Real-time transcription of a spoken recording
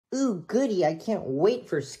Ooh, goody, I can't wait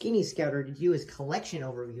for Skinny Scouter to do his collection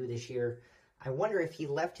overview this year. I wonder if he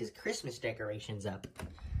left his Christmas decorations up.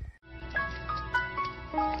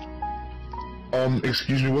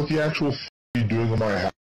 Excuse me, what the actual f are you doing in my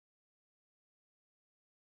house?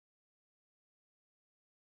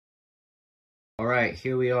 Alright,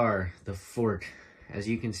 here we are, the fort. As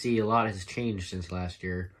you can see, a lot has changed since last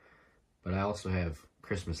year, but I also have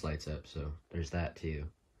Christmas lights up, so there's that too.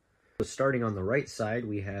 So starting on the right side,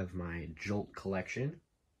 we have my Jolt collection,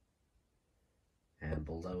 and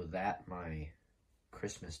below that, my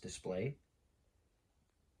Christmas display.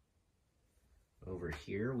 Over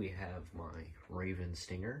here, we have my Raven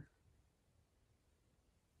Stinger,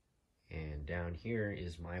 and down here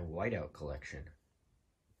is my Whiteout collection.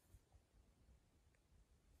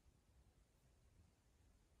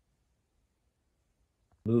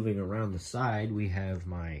 Moving around the side, we have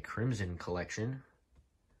my Crimson collection.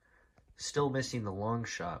 Still missing the long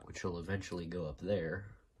shot, which will eventually go up there.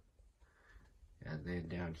 And then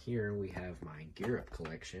down here, we have my Gear Up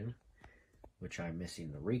collection, which I'm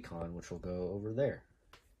missing the Recon, which will go over there.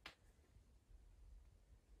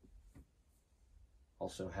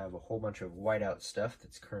 Also have a whole bunch of Whiteout stuff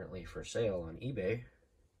that's currently for sale on eBay.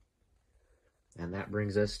 And that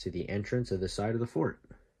brings us to the entrance of the side of the fort.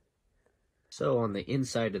 So on the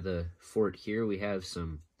inside of the fort here, we have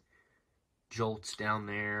some Jolts down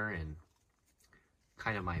there and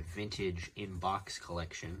kind of my vintage in-box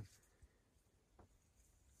collection.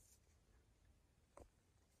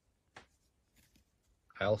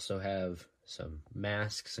 I also have some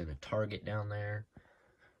masks and a target down there.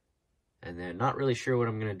 And then not really sure what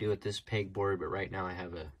I'm going to do with this pegboard, but right now I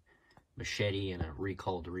have a machete and a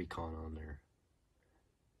recalled Recon on there.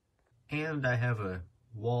 And I have a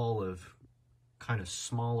wall of kind of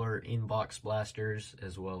smaller in-box blasters,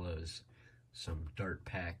 as well as some dart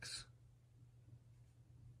packs.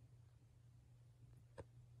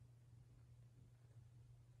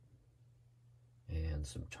 And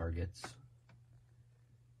some targets.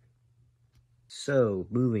 So,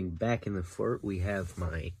 moving back in the fort, we have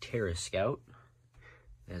my Terra Scout,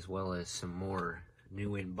 as well as some more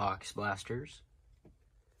new in-box blasters.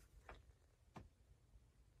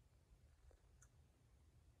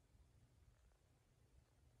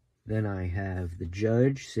 Then I have the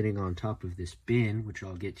Judge sitting on top of this bin, which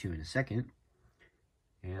I'll get to in a second,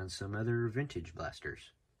 and some other vintage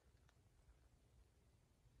blasters.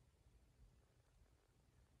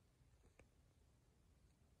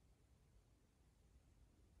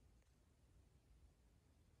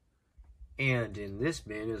 And in this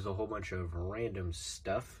bin is a whole bunch of random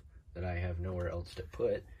stuff that I have nowhere else to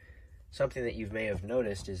put. Something that you may have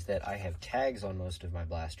noticed is that I have tags on most of my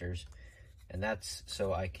blasters, and that's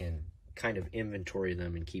so I can kind of inventory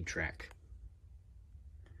them and keep track.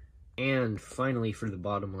 And finally, for the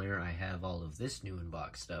bottom layer, I have all of this new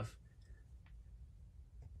in-box stuff.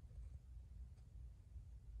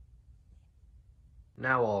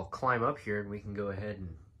 Now I'll climb up here and we can go ahead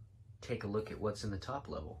and take a look at what's in the top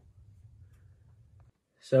level.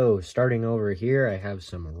 So, starting over here, I have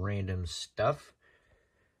some random stuff.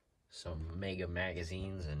 Some Mega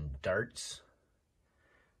magazines and darts.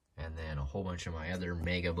 And then a whole bunch of my other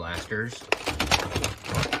Mega blasters.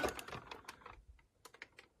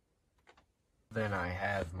 Then I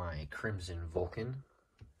have my Crimson Vulcan.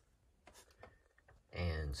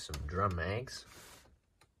 And some drum mags.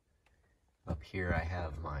 Up here I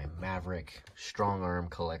have my Maverick Strong Arm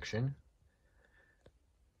collection.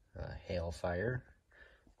 Hailfire.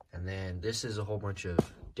 And then this is a whole bunch of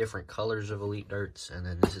different colors of Elite darts, and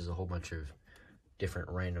then this is a whole bunch of different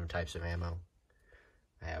random types of ammo.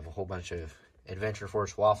 I have a whole bunch of Adventure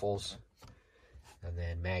Force waffles, and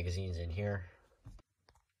then magazines in here.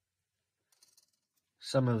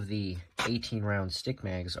 Some of the 18-round stick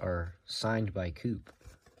mags are signed by Coop.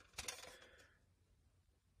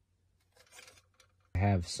 I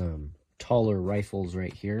have some taller rifles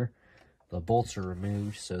right here. The bolts are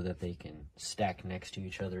removed so that they can stack next to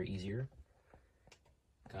each other easier.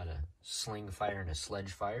 Got a sling fire and a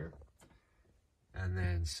sledge fire. And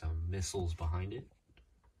then some missiles behind it.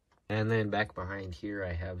 And then back behind here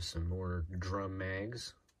I have some more drum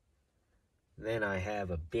mags. Then I have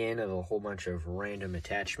a bin of a whole bunch of random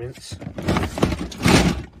attachments.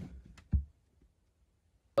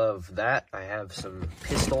 Above that I have some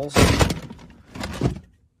pistols.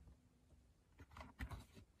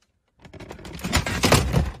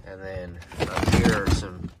 And then up here are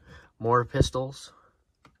some more pistols.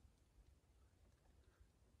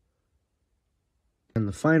 And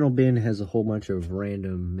the final bin has a whole bunch of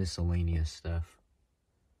random miscellaneous stuff.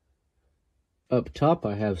 Up top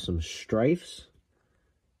I have some Strifes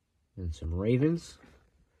and some Ravens.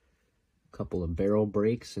 a couple of barrel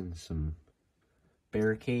breaks and some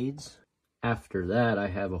barricades. After that, I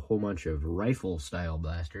have a whole bunch of rifle-style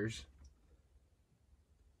blasters.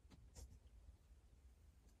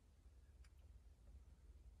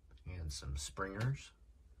 And some springers.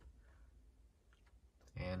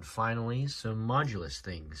 And finally, some modulus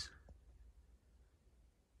things.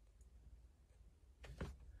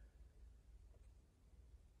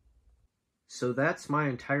 So that's my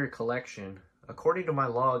entire collection. According to my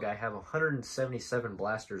log, I have 177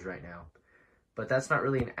 blasters right now. But that's not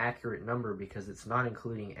really an accurate number because it's not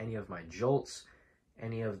including any of my jolts,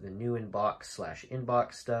 any of the new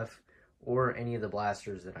inbox/inbox stuff, or any of the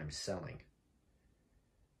blasters that I'm selling.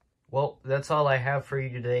 Well, that's all I have for you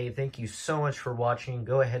today. Thank you so much for watching.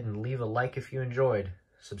 Go ahead and leave a like if you enjoyed.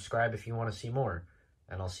 Subscribe if you want to see more.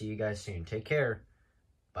 And I'll see you guys soon. Take care.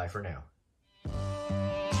 Bye for now.